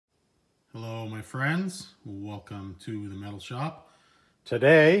Hello my friends, welcome to the metal shop.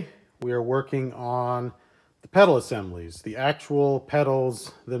 Today we are working on the pedal assemblies, the actual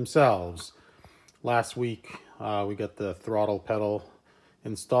pedals themselves. Last week we got the throttle pedal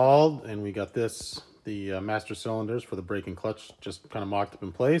installed and we got the master cylinders for the brake and clutch just kind of mocked up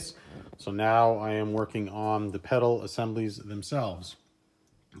in place. So now I am working on the pedal assemblies themselves.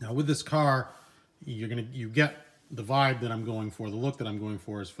 Now with this car, you get the vibe that I'm going for, the look that I'm going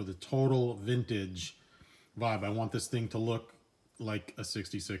for is for the total vintage vibe. I want this thing to look like a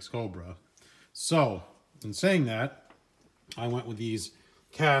 66 Cobra. So, in saying that, I went with these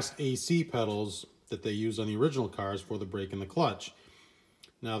cast AC pedals that they use on the original cars for the brake and the clutch.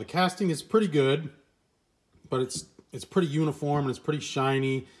 Now, the casting is pretty good, but it's pretty uniform and it's pretty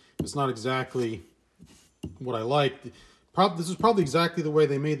shiny. It's not exactly what I like. This is probably exactly the way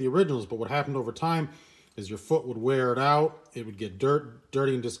they made the originals, but what happened over time is your foot would wear it out. It would get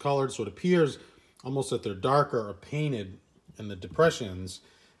dirty and discolored, so it appears almost that they're darker or painted in the depressions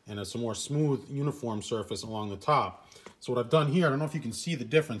and it's a more smooth, uniform surface along the top. So what I've done here, I don't know if you can see the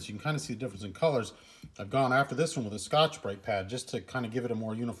difference. You can kind of see the difference in colors. I've gone after this one with a Scotch-Brite pad just to kind of give it a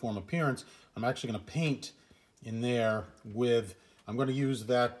more uniform appearance. I'm actually going to paint in there with, I'm going to use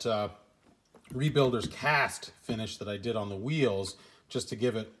that Rebuilder's cast finish that I did on the wheels just to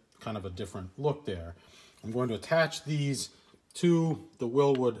give it kind of a different look there. I'm going to attach these to the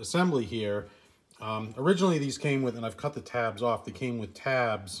Wilwood assembly here. Originally these came with, and I've cut the tabs off, they came with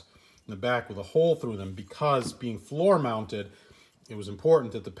tabs in the back with a hole through them because being floor mounted, it was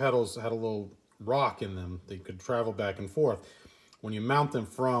important that the pedals had a little rock in them. They could travel back and forth. When you mount them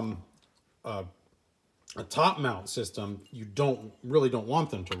from a top mount system, you really don't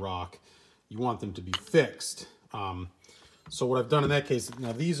want them to rock. You want them to be fixed. So what I've done in that case,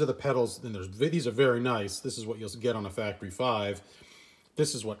 now these are the pedals, and these are very nice. This is what you'll get on a Factory 5.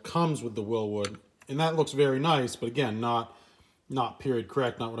 This is what comes with the Wilwood, and that looks very nice, but again, not period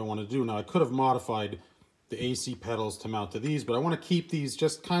correct, not what I want to do. Now I could have modified the AC pedals to mount to these, but I want to keep these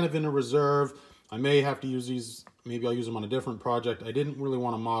just kind of in a reserve. I may have to use these, maybe I'll use them on a different project. I didn't really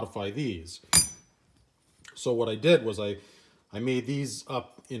want to modify these. So what I did was I made these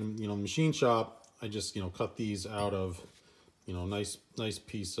up in the machine shop. I just cut these out of nice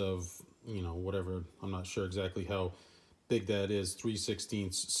piece of whatever, I'm not sure exactly how big that is,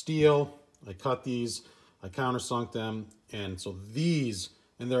 3/16 steel. I cut these, I countersunk them, and so these,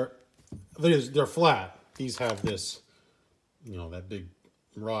 and they're flat. These have this that big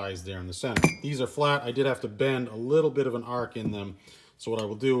rise there in the center. These are flat. I did have to bend a little bit of an arc in them. So what I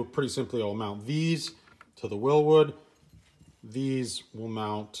will do, pretty simply, I'll mount these to the Wilwood. These will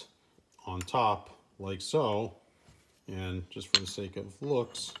mount on top like so. And just for the sake of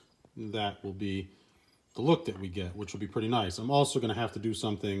looks, that will be the look that we get, which will be pretty nice. I'm also going to have to do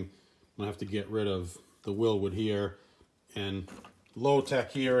something. I'm going to have to get rid of the Wilwood here. And low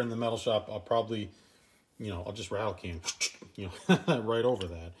tech here in the metal shop, I'll probably, I'll just rattle can, right over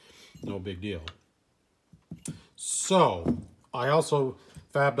that. No big deal. So, I also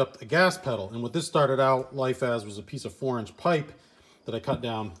fabbed up the gas pedal. And what this started out life as was a piece of 4-inch pipe that I cut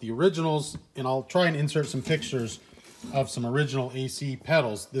down. The originals, and I'll try and insert some pictures of some original AC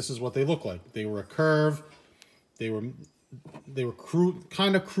pedals. This is what they look like. They were a curve. They were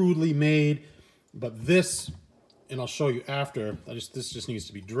kind of crudely made, but this, and I'll show you after, this just needs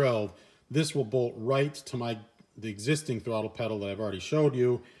to be drilled. This will bolt right to the existing throttle pedal that I've already showed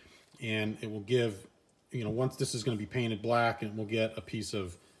you, and it will give, once this is going to be painted black, and it will get a piece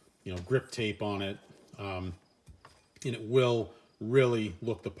of, grip tape on it, and it will really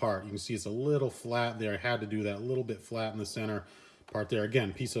look the part. You can see it's a little flat there. I had to do that, a little bit flat in the center part there.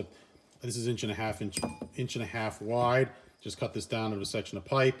 Again, this is inch and a half wide. Just cut this down to a section of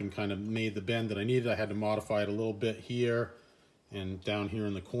pipe and kind of made the bend that I needed. I had to modify it a little bit here and down here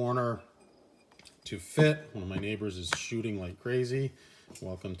in the corner to fit. One of my neighbors is shooting like crazy.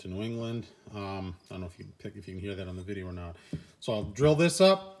 Welcome to New England. I don't know if you can hear that on the video or not. So I'll drill this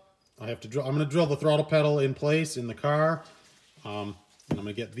up. I'm going to drill the throttle pedal in place in the car. And I'm going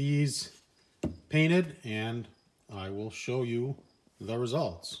to get these painted and I will show you the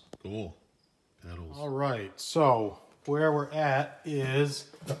results. Cool. Pedals. All right, so where we're at is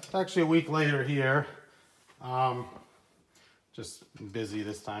actually a week later here. Just busy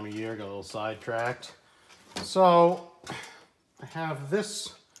this time of year, got a little sidetracked. So I have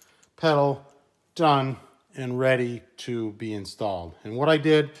this pedal done and ready to be installed. And what I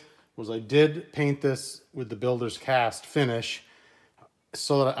did was I did paint this with the builder's cast finish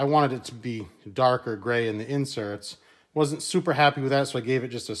so that I wanted it to be darker gray in the inserts. Wasn't super happy with that, so I gave it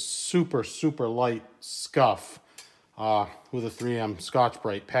just a super light scuff. with a 3M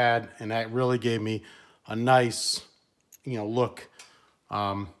Scotch-Brite pad, and that really gave me a nice, look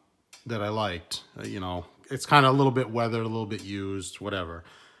that I liked. It's kind of a little bit weathered, a little bit used, whatever.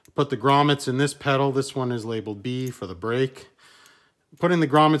 Put the grommets in this pedal. This one is labeled B for the brake. Putting the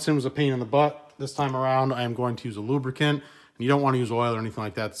grommets in was a pain in the butt. This time around, I am going to use a lubricant. And you don't want to use oil or anything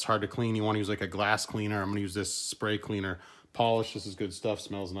like that. It's hard to clean. You want to use like a glass cleaner. I'm going to use this spray cleaner. Polish. This is good stuff.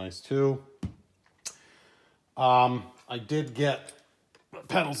 Smells nice too. I did get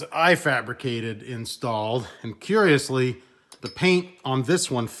pedals that I fabricated installed. And curiously, the paint on this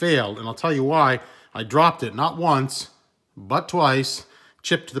one failed. And I'll tell you why. I dropped it not once, but twice.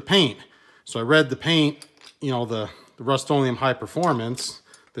 Chipped the paint. So I read the paint, the Rust-Oleum High Performance.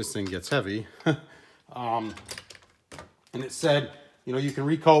 This thing gets heavy. And it said, you can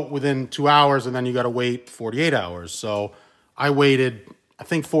recoat within 2 hours and then you got to wait 48 hours. So I waited, I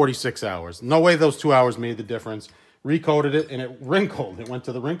think 46 hours. No way those 2 hours made the difference. Recoated it and it wrinkled. It went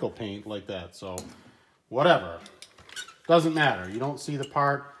to the wrinkle paint like that. So whatever. Doesn't matter. You don't see the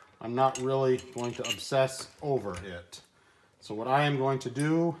part. I'm not really going to obsess over it. So what I am going to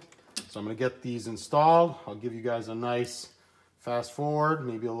do is I'm going to get these installed. I'll give you guys a nice fast forward,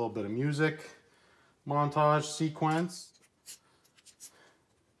 maybe a little bit of music montage sequence.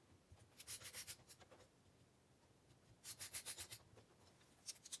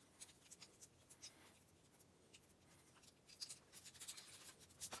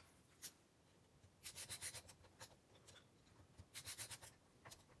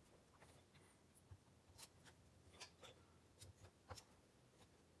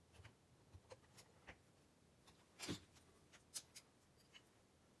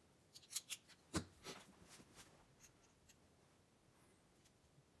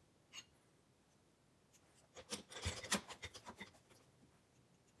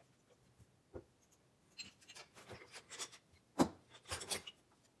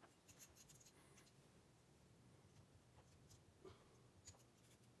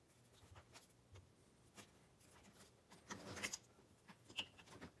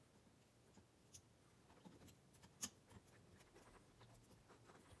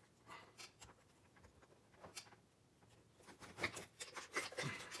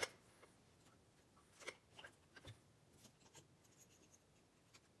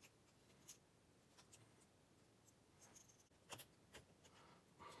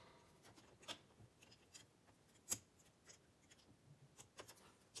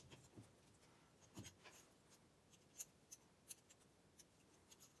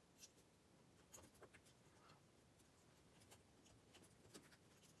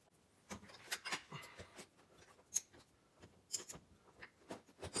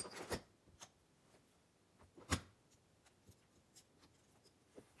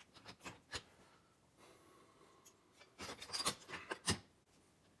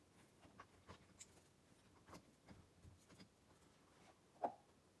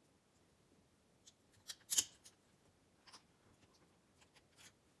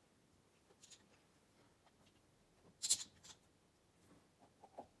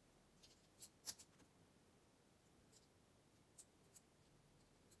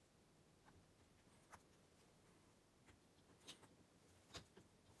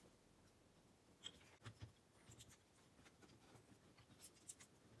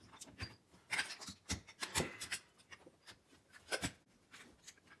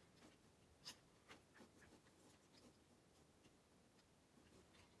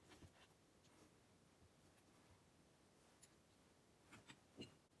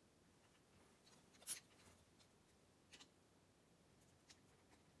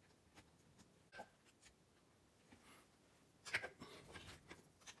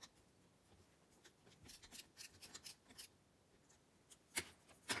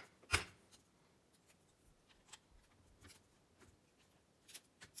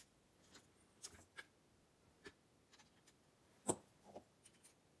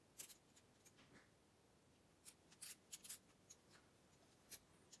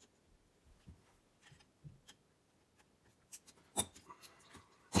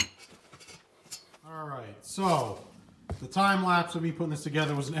 All right, so the time lapse of me putting this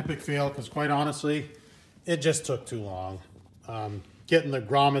together was an epic fail because quite honestly, it just took too long. Getting the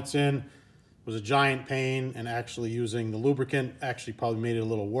grommets in was a giant pain, and actually using the lubricant actually probably made it a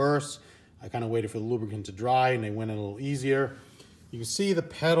little worse. I kind of waited for the lubricant to dry and they went in a little easier. You can see the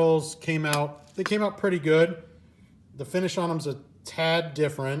pedals came out, they came out pretty good. The finish on them's a tad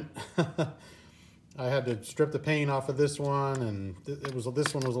different. I had to strip the paint off of this one, and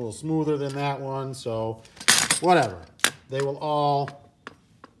this one was a little smoother than that one, so whatever. They will all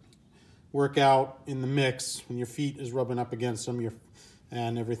work out in the mix when your feet is rubbing up against them,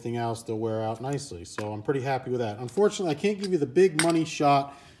 and everything else, they'll wear out nicely. So I'm pretty happy with that. Unfortunately, I can't give you the big money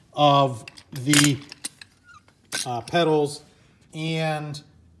shot of the pedals and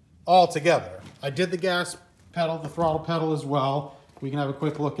all together. I did the gas pedal, the throttle pedal as well. We can have a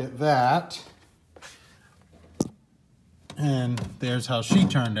quick look at that. And there's how she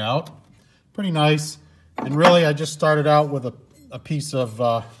turned out. Pretty nice. And really, I just started out with a piece of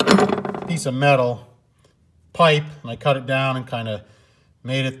metal pipe, and I cut it down and kind of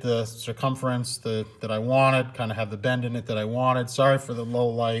made it the circumference that I wanted, kind of have the bend in it that I wanted. Sorry for the low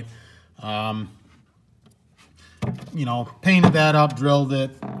light. You know, painted that up, drilled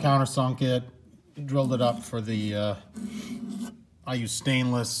it, countersunk it, drilled it up for the, I use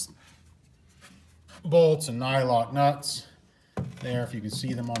stainless bolts and nylock nuts. There, if you can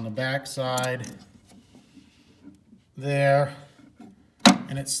see them on the back side. There.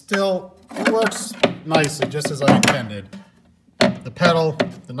 And it works nicely, just as I intended. The pedal,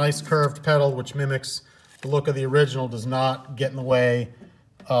 the nice curved pedal, which mimics the look of the original, does not get in the way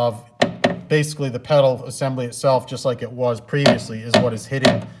of basically the pedal assembly itself, just like it was previously, is what is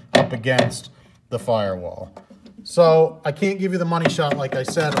hitting up against the firewall. So I can't give you the money shot, like I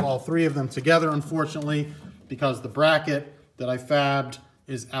said, of all three of them together, unfortunately, because the bracket that I fabbed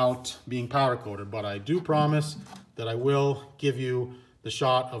is out being powder coated. But I do promise that I will give you the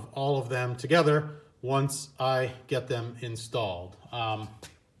shot of all of them together once I get them installed. Like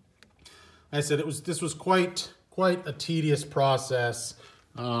I said, this was quite a tedious process.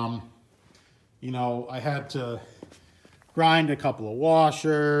 You know, I had to grind a couple of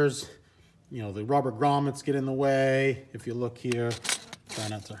washers. You know, the rubber grommets get in the way. If you look here, try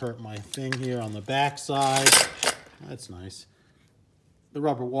not to hurt my thing here on the back side. That's nice. The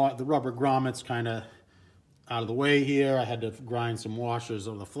rubber grommets kind of out of the way here. I had to grind some washers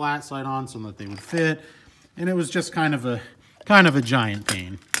on the flat side on so that they would fit, and it was just kind of a giant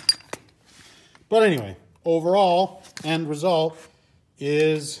pain. But anyway, overall end result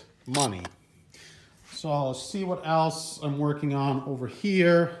is money. So I'll see what else I'm working on over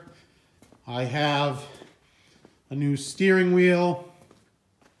here. I have a new steering wheel,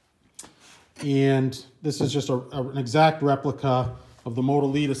 and this is just an exact replica of the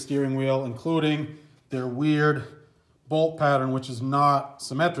Modelita steering wheel, including their weird bolt pattern, which is not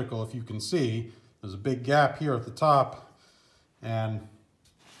symmetrical. If you can see, there's a big gap here at the top. And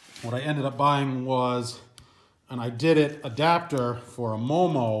what I ended up buying was an I Did It adapter for a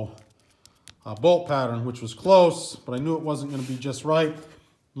Momo bolt pattern, which was close, but I knew it wasn't going to be just right.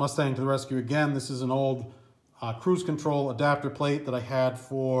 Mustang to the rescue again. This is an old cruise control adapter plate that I had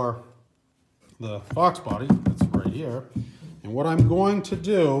for the Fox body. That's right here. And what I'm going to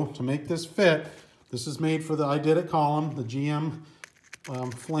do to make this fit, this is made for the I Did It column, the GM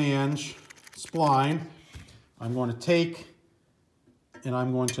flange spline. I'm going to take and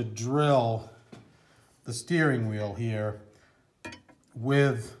I'm going to drill the steering wheel here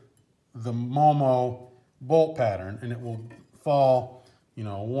with the Momo bolt pattern, and it will fall, you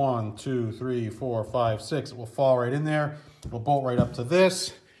know, 1, 2, 3, 4, 5, 6. It will fall right in there. It will bolt right up to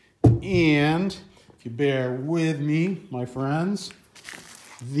this. And if you bear with me, my friends,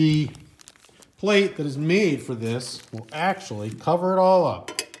 the plate that is made for this will actually cover it all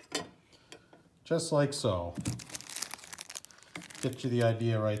up. Just like so. Get you the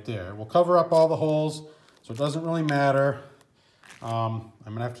idea right there. It will cover up all the holes, so it doesn't really matter. I'm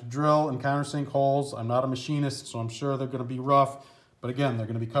gonna have to drill and countersink holes. I'm not a machinist, so I'm sure they're gonna be rough, but again, they're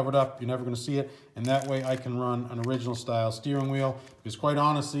gonna be covered up. You're never gonna see it, and that way I can run an original style steering wheel, because quite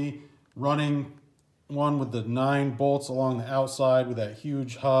honestly, running one with the 9 bolts along the outside with that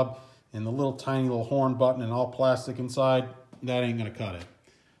huge hub and the little tiny little horn button and all plastic inside, that ain't gonna cut it.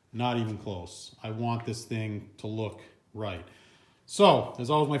 Not even close. I want this thing to look right. So, as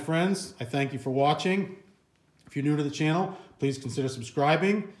always, my friends, I thank you for watching. If you're new to the channel, please consider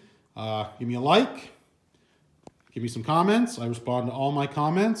subscribing. Give me a like. Give me some comments. I respond to all my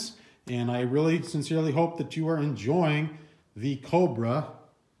comments. And I really sincerely hope that you are enjoying the Cobra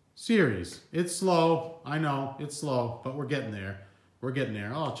series. It's slow. I know, it's slow, but we're getting there. We're getting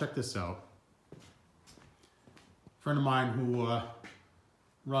there. Oh, check this out. A friend of mine who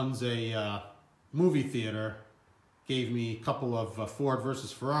runs a movie theater gave me a couple of Ford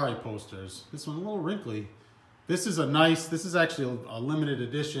versus Ferrari posters. This one a little wrinkly. This is actually a limited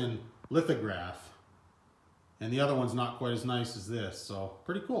edition lithograph. And the other one's not quite as nice as this, so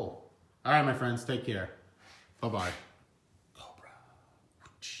pretty cool. All right, my friends, take care. Bye-bye.